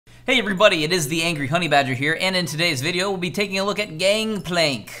Hey everybody, it is TheAngryHoneyBadger here, and in today's video we'll be taking a look at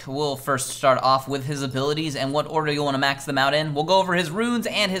Gangplank. We'll first start off with his abilities and what order you'll want to max them out in. We'll go over his runes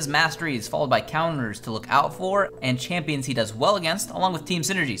and his masteries, followed by counters to look out for, and champions he does well against, along with team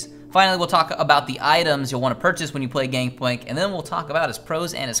synergies. Finally, we'll talk about the items you'll want to purchase when you play Gangplank, and then we'll talk about his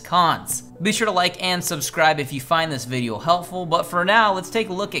pros and his cons. Be sure to like and subscribe if you find this video helpful, but for now, let's take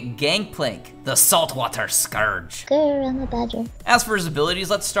a look at Gangplank, the Saltwater Scourge. TheAngryHoneyBadger. As for his abilities,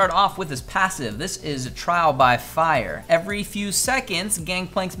 let's start off with his passive. This is Trial by Fire. Every few seconds,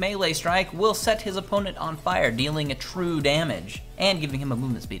 Gangplank's melee strike will set his opponent on fire, dealing a true damage, and giving him a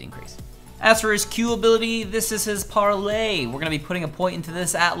movement speed increase. As for his Q ability, this is his Parlay. We're going to be putting a point into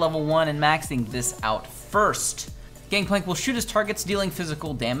this at level 1 and maxing this out first. Gangplank will shoot his targets dealing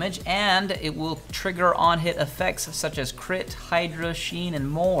physical damage, and it will trigger on-hit effects such as crit, Hydra, Sheen, and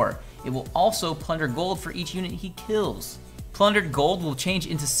more. It will also plunder gold for each unit he kills. Plundered gold will change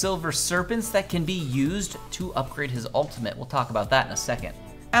into silver serpents that can be used to upgrade his ultimate. We'll talk about that in a second.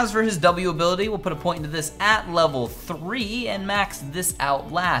 As for his W ability, we'll put a point into this at level 3 and max this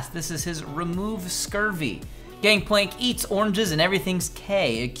out last. This is his Remove Scurvy. Gangplank eats oranges and everything's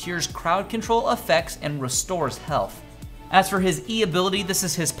K. It cures crowd control effects and restores health. As for his E ability, this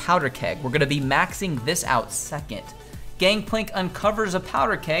is his Powder Keg. We're going to be maxing this out second. Gangplank uncovers a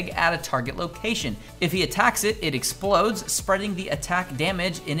powder keg at a target location. If he attacks it, it explodes, spreading the attack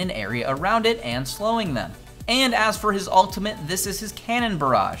damage in an area around it and slowing them. And as for his ultimate, this is his Cannon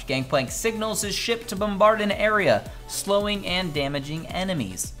Barrage. Gangplank signals his ship to bombard an area, slowing and damaging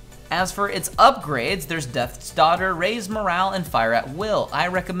enemies. As for its upgrades, there's Death's Daughter, Raise Morale, and Fire at Will. I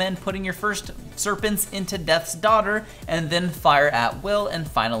recommend putting your first serpents into Death's Daughter, and then Fire at Will, and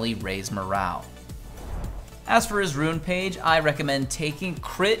finally Raise Morale. As for his rune page, I recommend taking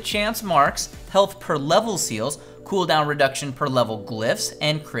Crit Chance Marks, Health per Level Seals, Cooldown Reduction per Level Glyphs,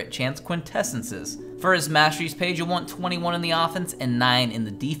 and Crit Chance Quintessences. For his masteries page, you'll want 21 in the offense and 9 in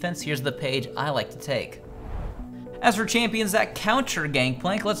the defense. Here's the page I like to take. As for champions that counter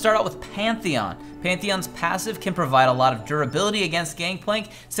Gangplank, let's start out with Pantheon. Pantheon's passive can provide a lot of durability against Gangplank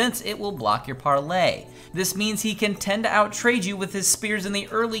since it will block your parlay. This means he can tend to outtrade you with his spears in the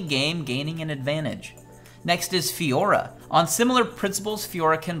early game, gaining an advantage. Next is Fiora. On similar principles,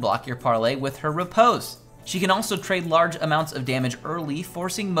 Fiora can block your parlay with her Repose. She can also trade large amounts of damage early,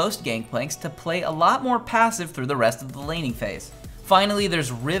 forcing most Gangplanks to play a lot more passive through the rest of the laning phase. Finally,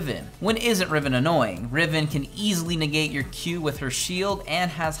 there's Riven. When isn't Riven annoying? Riven can easily negate your Q with her shield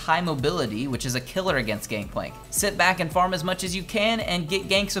and has high mobility, which is a killer against Gangplank. Sit back and farm as much as you can and get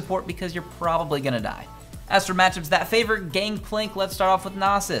gank support because you're probably gonna die. As for matchups that favor Gangplank, let's start off with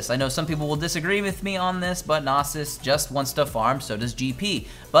Nasus. I know some people will disagree with me on this, but Nasus just wants to farm, so does GP.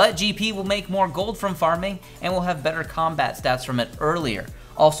 But GP will make more gold from farming and will have better combat stats from it earlier.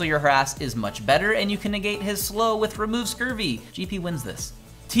 Also, your harass is much better, and you can negate his slow with Remove Scurvy. GP wins this.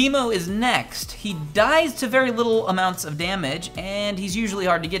 Teemo is next. He dies to very little amounts of damage, and he's usually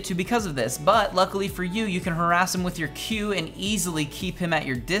hard to get to because of this, but luckily for you, you can harass him with your Q and easily keep him at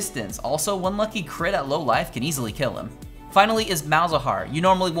your distance. Also, one lucky crit at low life can easily kill him. Finally is Malzahar. You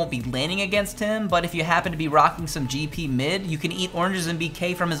normally won't be laning against him, but if you happen to be rocking some GP mid, you can eat oranges and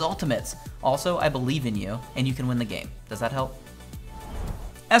BK from his ultimates. Also, I believe in you, and you can win the game. Does that help?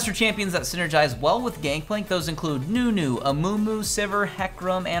 As for champions that synergize well with Gangplank, those include Nunu, Amumu, Sivir,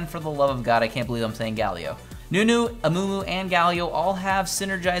 Hecarim, and for the love of God, I can't believe I'm saying Galio. Nunu, Amumu, and Galio all have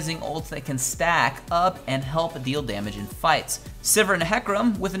synergizing ults that can stack up and help deal damage in fights. Sivir and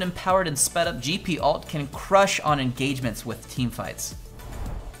Hecarim, with an empowered and sped up GP ult, can crush on engagements with teamfights.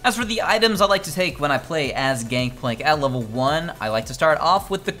 As for the items I like to take when I play as Gangplank at level 1, I like to start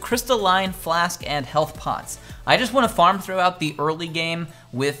off with the Crystalline Flask and Health Pots. I just want to farm throughout the early game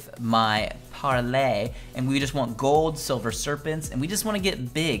with my parlay, and we just want gold, silver serpents, and we just want to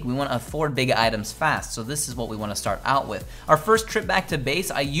get big. We want to afford big items fast, so this is what we want to start out with. Our first trip back to base,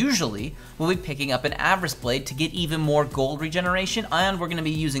 I usually will be picking up an Avarice Blade to get even more gold regeneration, and we're going to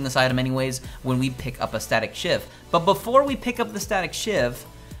be using this item anyways when we pick up a Statikk Shiv. But before we pick up the Statikk Shiv,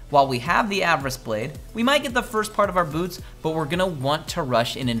 while we have the Avarice Blade, we might get the first part of our boots, but we're gonna want to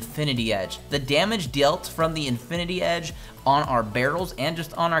rush an Infinity Edge. The damage dealt from the Infinity Edge on our barrels and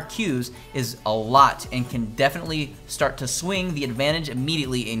just on our Qs is a lot and can definitely start to swing the advantage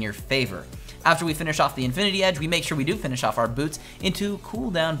immediately in your favor. After we finish off the Infinity Edge, we make sure we do finish off our boots into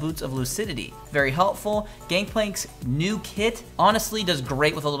cooldown boots of Lucidity. Very helpful. Gangplank's new kit honestly does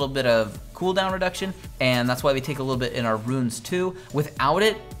great with a little bit of cooldown reduction, and that's why we take a little bit in our runes too. Without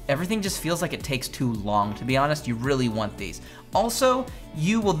it, everything just feels like it takes too long, to be honest. You really want these. Also,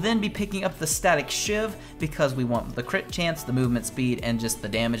 you will then be picking up the Statikk Shiv because we want the crit chance, the movement speed, and just the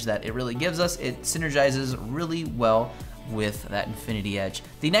damage that it really gives us. It synergizes really well with that Infinity Edge.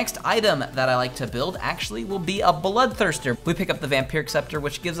 The next item that I like to build actually will be a Bloodthirster. We pick up the Vampiric Scepter,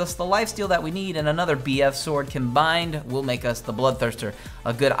 which gives us the lifesteal that we need, and another BF sword combined will make us the Bloodthirster.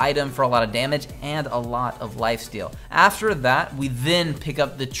 A good item for a lot of damage and a lot of lifesteal. After that, we then pick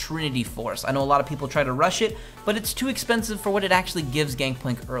up the Trinity Force. I know a lot of people try to rush it, but it's too expensive for what it actually gives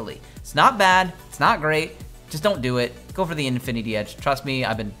Gangplank early. It's not bad, it's not great, just don't do it. Go for the Infinity Edge. Trust me,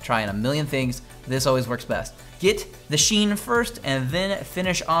 I've been trying a million things. This always works best. Get the sheen first and then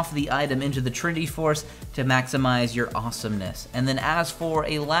finish off the item into the Trinity Force to maximize your awesomeness. And then as for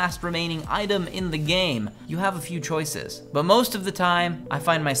a last remaining item in the game, you have a few choices. But most of the time, I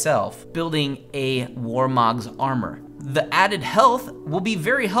find myself building a Warmogs Armor. The added health will be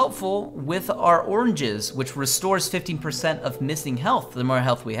very helpful with our oranges, which restores 15% of missing health. The more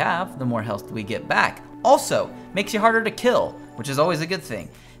health we have, the more health we get back. Also, makes you harder to kill, which is always a good thing.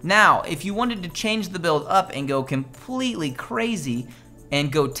 Now, if you wanted to change the build up and go completely crazy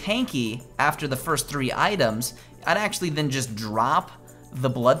and go tanky after the first 3 items, I'd actually then just drop the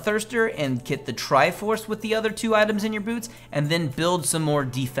Bloodthirster and get the Triforce with the other 2 items in your boots, and then build some more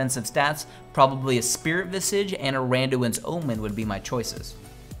defensive stats. Probably a Spirit Visage and a Randuin's Omen would be my choices.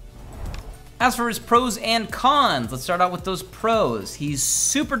 As for his pros and cons, let's start out with those pros. He's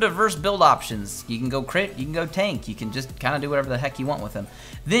super diverse build options. You can go crit, you can go tank, you can just kind of do whatever the heck you want with him.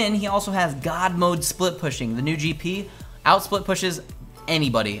 Then he also has God mode split pushing. The new GP out split pushes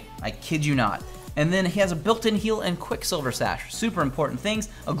anybody, I kid you not. And then he has a built-in heal and Quicksilver Sash. Super important things.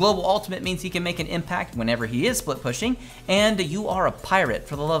 A global ultimate means he can make an impact whenever he is split pushing. And you are a pirate,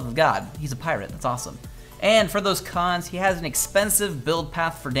 for the love of God. He's a pirate, that's awesome. And for those cons, he has an expensive build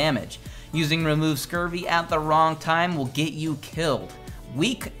path for damage. Using Remove Scurvy at the wrong time will get you killed.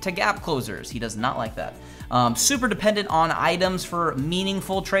 Weak to gap closers, he does not like that. Super dependent on items for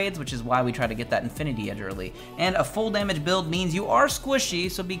meaningful trades, which is why we try to get that Infinity Edge early. And a full damage build means you are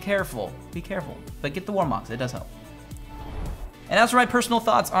squishy, so be careful. Be careful, but get the Warmogs, it does help. And as for my personal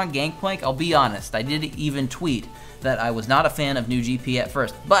thoughts on Gangplank, I'll be honest, I did even tweet that I was not a fan of new GP at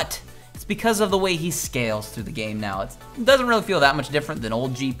first, but it's because of the way he scales through the game now. It doesn't really feel that much different than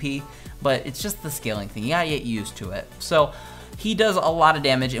old GP, but it's just the scaling thing. You gotta get used to it. So he does a lot of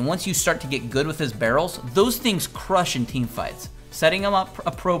damage, and once you start to get good with his barrels, those things crush in team fights. Setting them up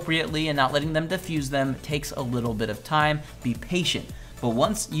appropriately and not letting them defuse them takes a little bit of time. Be patient. But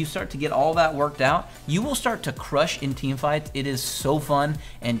once you start to get all that worked out, you will start to crush in team fights. It is so fun,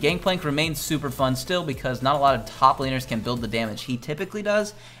 and Gangplank remains super fun still because not a lot of top laners can build the damage he typically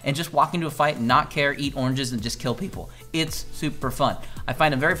does, and just walk into a fight, not care, eat oranges, and just kill people. It's super fun. I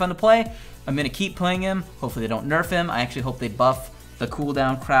find him very fun to play. I'm gonna keep playing him. Hopefully they don't nerf him. I actually hope they buff the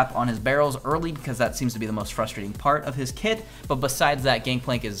cooldown crap on his barrels early because that seems to be the most frustrating part of his kit. But besides that,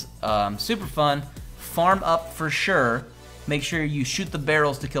 Gangplank is super fun. Farm up for sure. Make sure you shoot the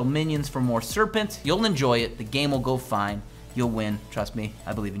barrels to kill minions for more serpents. You'll enjoy it. The game will go fine. You'll win. Trust me.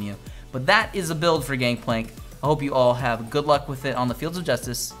 I believe in you. But that is a build for Gangplank. I hope you all have good luck with it on the fields of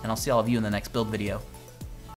justice, and I'll see all of you in the next build video.